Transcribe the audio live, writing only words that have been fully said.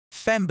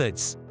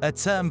Fembots, a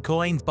term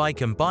coined by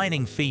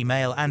combining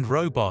female and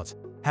robot,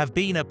 have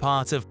been a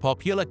part of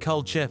popular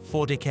culture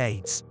for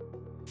decades.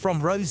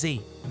 From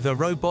Rosie, the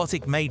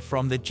robotic maid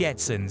from the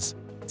Jetsons,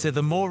 to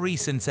the more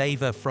recent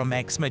Ava from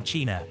Ex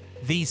Machina,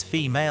 these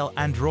female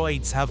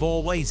androids have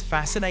always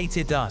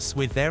fascinated us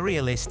with their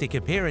realistic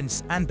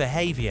appearance and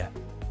behavior.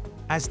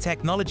 As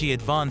technology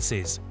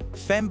advances,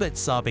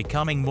 fembots are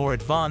becoming more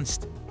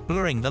advanced,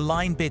 blurring the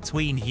line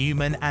between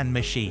human and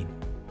machine.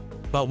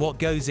 But what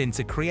goes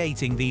into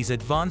creating these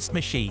advanced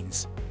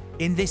machines?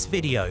 In this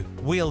video,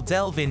 we'll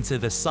delve into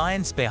the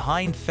science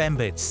behind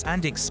fembots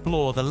and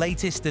explore the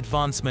latest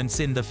advancements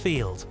in the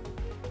field.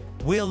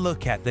 We'll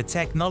look at the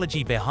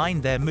technology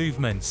behind their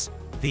movements,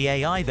 the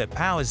AI that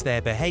powers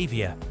their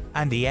behavior,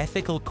 and the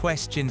ethical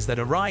questions that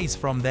arise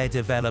from their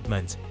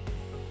development.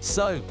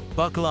 So,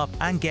 buckle up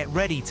and get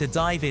ready to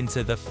dive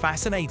into the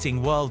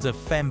fascinating world of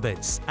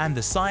fembots and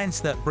the science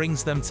that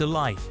brings them to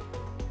life.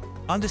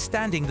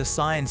 Understanding the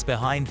science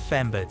behind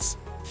fembots.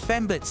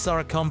 Fembots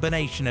are a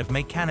combination of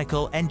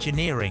mechanical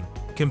engineering,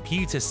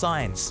 computer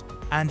science,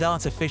 and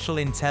artificial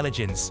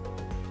intelligence.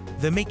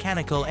 The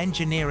mechanical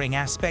engineering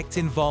aspect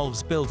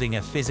involves building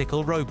a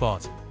physical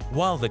robot,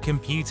 while the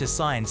computer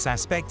science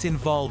aspect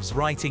involves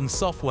writing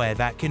software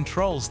that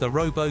controls the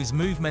robot's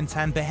movement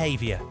and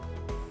behavior.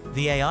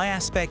 The AI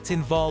aspect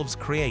involves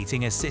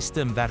creating a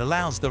system that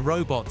allows the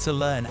robot to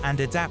learn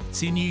and adapt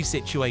to new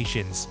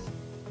situations.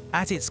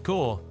 At its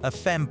core, a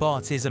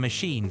fembot is a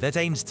machine that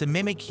aims to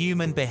mimic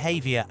human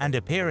behavior and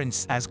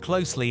appearance as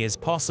closely as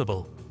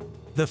possible.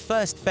 The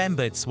first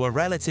fembots were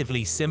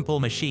relatively simple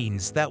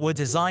machines that were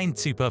designed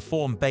to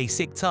perform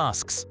basic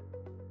tasks.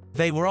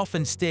 They were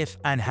often stiff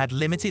and had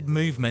limited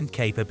movement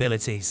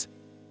capabilities.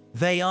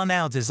 They are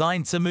now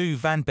designed to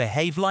move and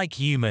behave like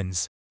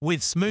humans,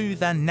 with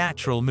smooth and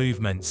natural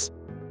movements.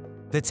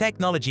 The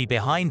technology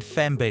behind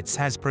fembots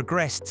has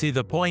progressed to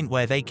the point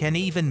where they can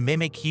even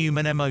mimic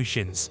human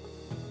emotions.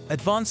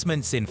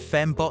 Advancements in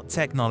fembot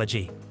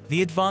technology.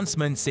 The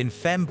advancements in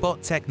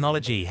fembot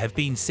technology have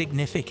been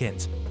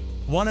significant.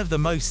 One of the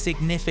most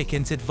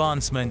significant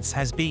advancements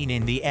has been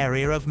in the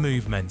area of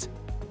movement.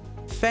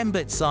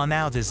 Fembots are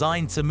now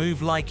designed to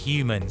move like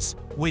humans,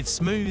 with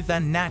smooth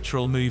and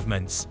natural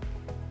movements.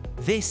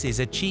 This is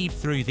achieved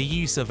through the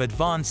use of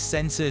advanced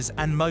sensors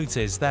and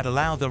motors that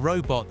allow the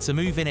robot to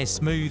move in a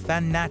smooth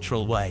and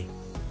natural way.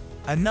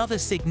 Another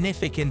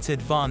significant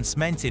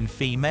advancement in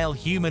female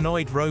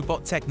humanoid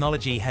robot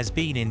technology has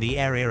been in the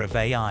area of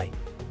AI.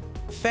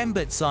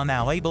 Fembots are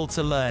now able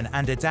to learn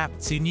and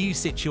adapt to new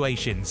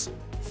situations,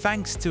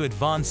 thanks to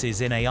advances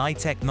in AI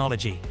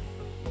technology.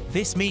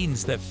 This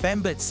means that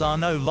fembots are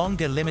no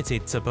longer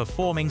limited to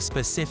performing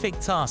specific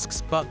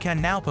tasks but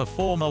can now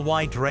perform a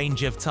wide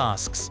range of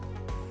tasks.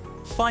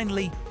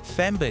 Finally,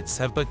 fembots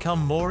have become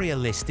more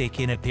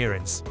realistic in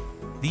appearance.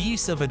 The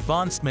use of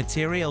advanced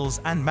materials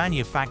and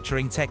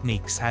manufacturing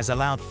techniques has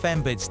allowed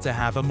fembots to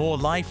have a more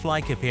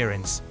lifelike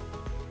appearance.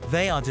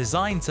 They are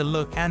designed to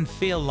look and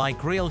feel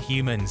like real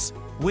humans,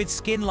 with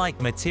skin-like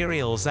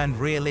materials and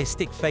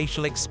realistic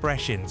facial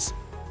expressions.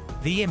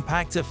 The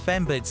impact of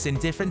fembots in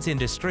different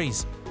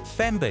industries.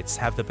 Fembots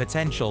have the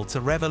potential to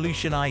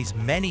revolutionize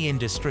many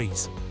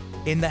industries.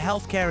 In the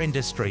healthcare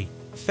industry,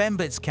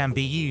 fembots can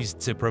be used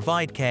to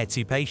provide care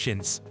to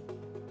patients.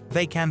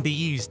 They can be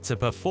used to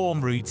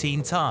perform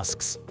routine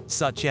tasks,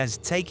 such as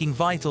taking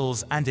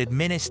vitals and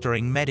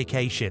administering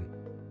medication.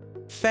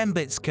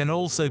 Fembots can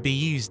also be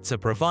used to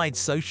provide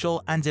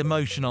social and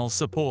emotional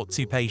support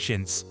to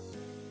patients.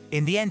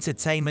 In the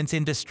entertainment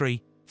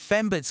industry,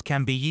 fembots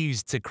can be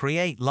used to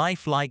create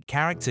lifelike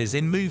characters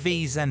in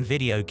movies and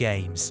video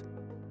games.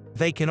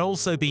 They can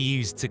also be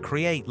used to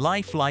create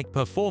lifelike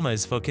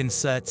performers for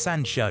concerts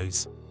and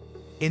shows.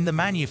 In the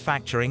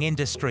manufacturing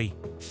industry,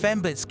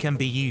 fembots can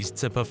be used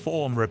to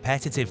perform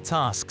repetitive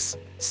tasks,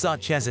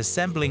 such as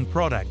assembling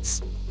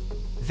products.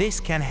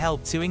 This can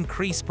help to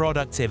increase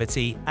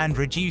productivity and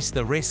reduce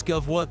the risk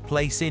of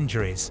workplace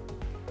injuries.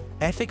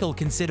 Ethical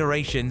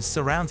considerations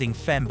surrounding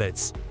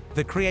fembots.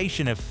 The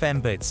creation of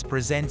fembots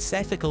presents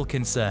ethical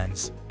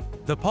concerns.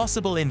 The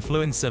possible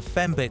influence of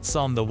fembots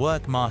on the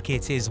work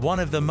market is one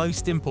of the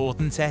most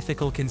important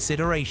ethical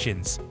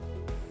considerations.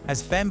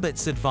 As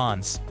fembots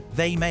advance,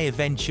 they may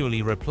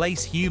eventually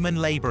replace human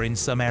labor in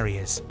some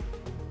areas.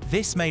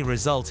 This may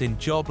result in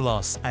job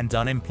loss and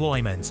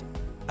unemployment.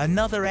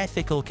 Another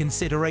ethical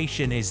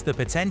consideration is the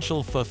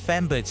potential for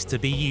fembots to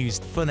be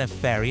used for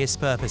nefarious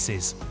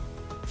purposes.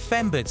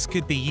 Fembots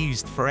could be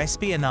used for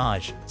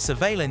espionage,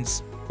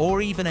 surveillance,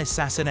 or even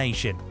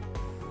assassination.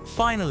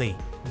 Finally,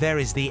 there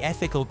is the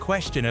ethical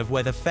question of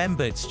whether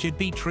fembots should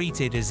be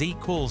treated as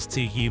equals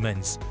to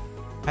humans.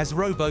 As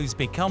robots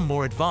become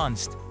more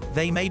advanced,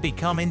 they may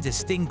become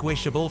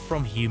indistinguishable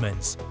from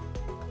humans.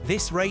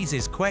 This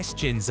raises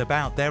questions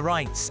about their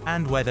rights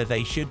and whether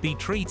they should be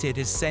treated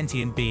as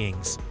sentient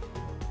beings.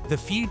 The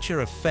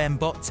future of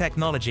fembot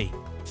technology.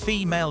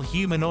 Female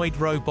humanoid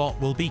robot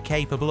will be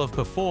capable of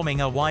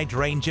performing a wide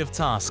range of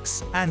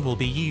tasks and will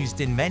be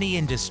used in many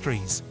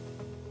industries.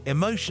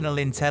 Emotional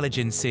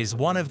intelligence is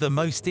one of the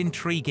most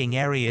intriguing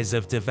areas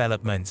of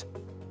development.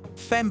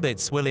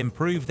 Fembots will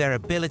improve their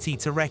ability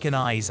to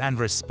recognize and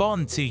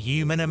respond to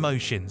human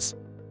emotions.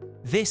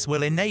 This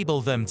will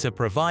enable them to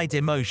provide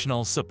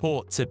emotional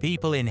support to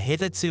people in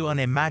hitherto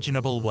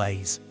unimaginable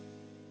ways.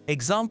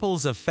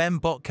 Examples of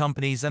Fembot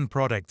companies and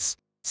products.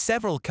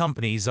 Several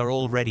companies are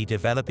already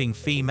developing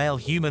female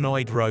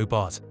humanoid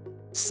robot.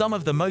 Some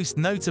of the most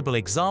notable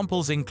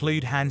examples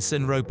include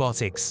Hanson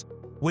Robotics,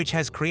 which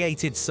has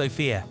created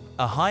Sophia,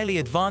 a highly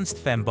advanced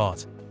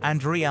Fembot,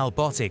 and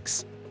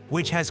Realbotics,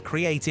 which has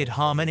created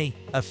Harmony,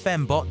 a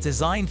Fembot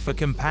designed for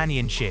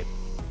companionship.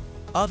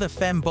 Other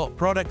Fembot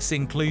products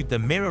include the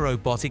Mirror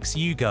Robotics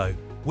Hugo,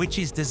 which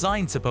is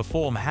designed to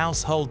perform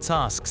household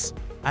tasks,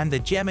 and the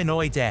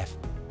Geminoid F,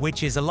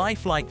 which is a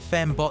lifelike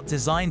Fembot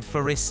designed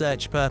for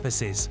research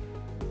purposes.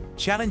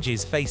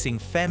 Challenges facing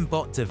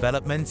Fembot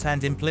development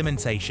and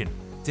implementation.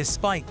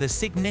 Despite the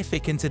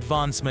significant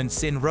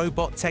advancements in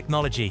robot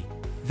technology,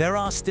 there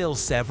are still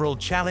several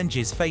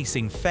challenges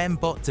facing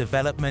Fembot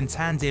development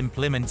and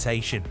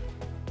implementation.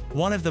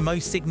 One of the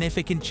most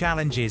significant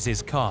challenges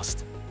is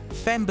cost.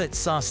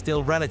 Fembots are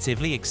still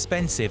relatively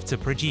expensive to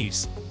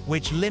produce,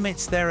 which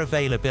limits their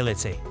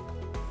availability.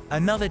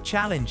 Another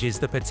challenge is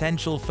the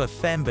potential for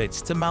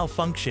Fembots to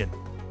malfunction.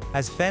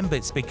 As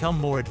Fembots become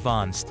more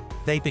advanced,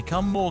 they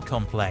become more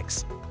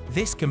complex.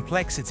 This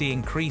complexity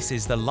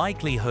increases the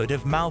likelihood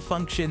of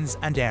malfunctions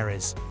and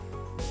errors.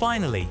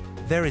 Finally,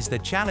 there is the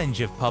challenge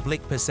of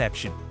public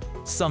perception.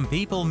 Some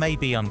people may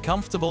be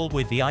uncomfortable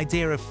with the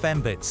idea of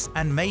Fembots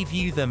and may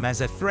view them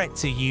as a threat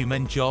to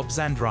human jobs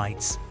and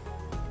rights.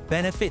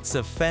 Benefits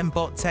of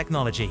Fembot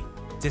technology.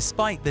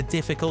 Despite the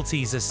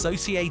difficulties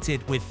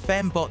associated with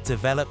Fembot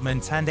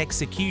development and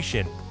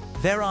execution,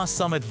 there are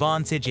some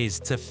advantages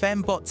to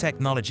Fembot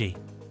technology.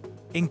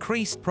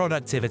 Increased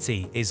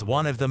productivity is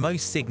one of the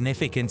most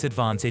significant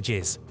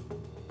advantages.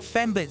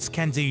 Fembots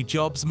can do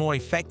jobs more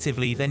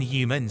effectively than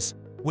humans,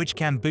 which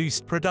can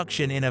boost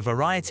production in a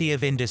variety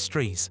of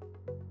industries.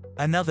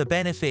 Another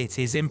benefit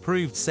is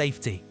improved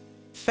safety.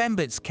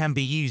 Fembots can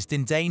be used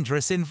in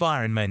dangerous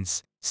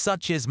environments,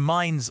 such as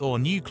mines or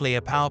nuclear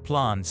power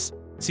plants,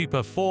 to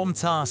perform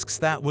tasks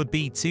that would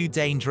be too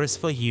dangerous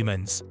for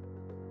humans.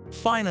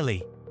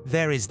 Finally,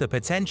 there is the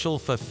potential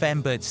for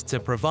Fembots to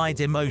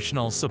provide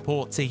emotional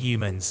support to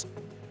humans.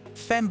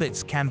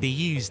 Fembots can be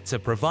used to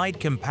provide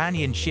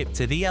companionship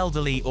to the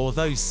elderly or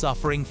those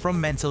suffering from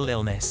mental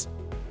illness.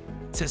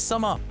 To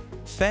sum up,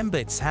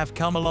 Fembots have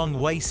come a long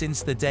way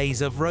since the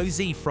days of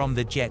Rosie from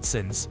the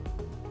Jetsons.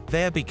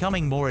 They are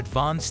becoming more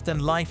advanced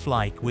and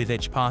lifelike with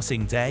each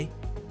passing day.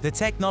 The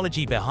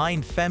technology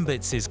behind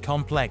Fembots is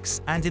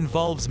complex and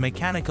involves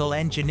mechanical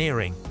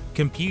engineering,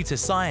 computer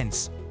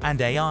science,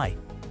 and AI.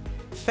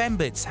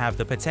 Fembots have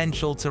the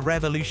potential to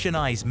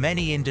revolutionize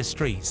many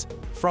industries,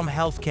 from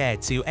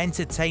healthcare to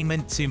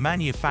entertainment to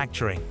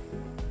manufacturing.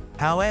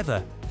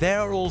 However, there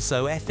are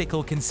also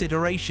ethical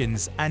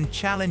considerations and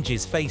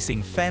challenges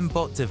facing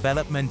Fembot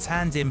development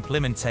and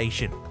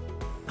implementation.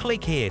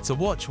 Click here to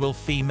watch Will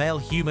Female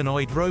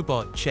Humanoid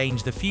Robot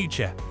Change the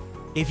Future?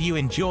 If you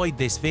enjoyed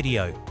this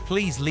video,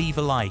 please leave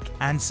a like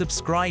and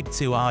subscribe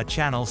to our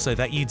channel so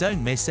that you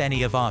don't miss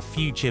any of our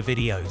future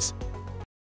videos.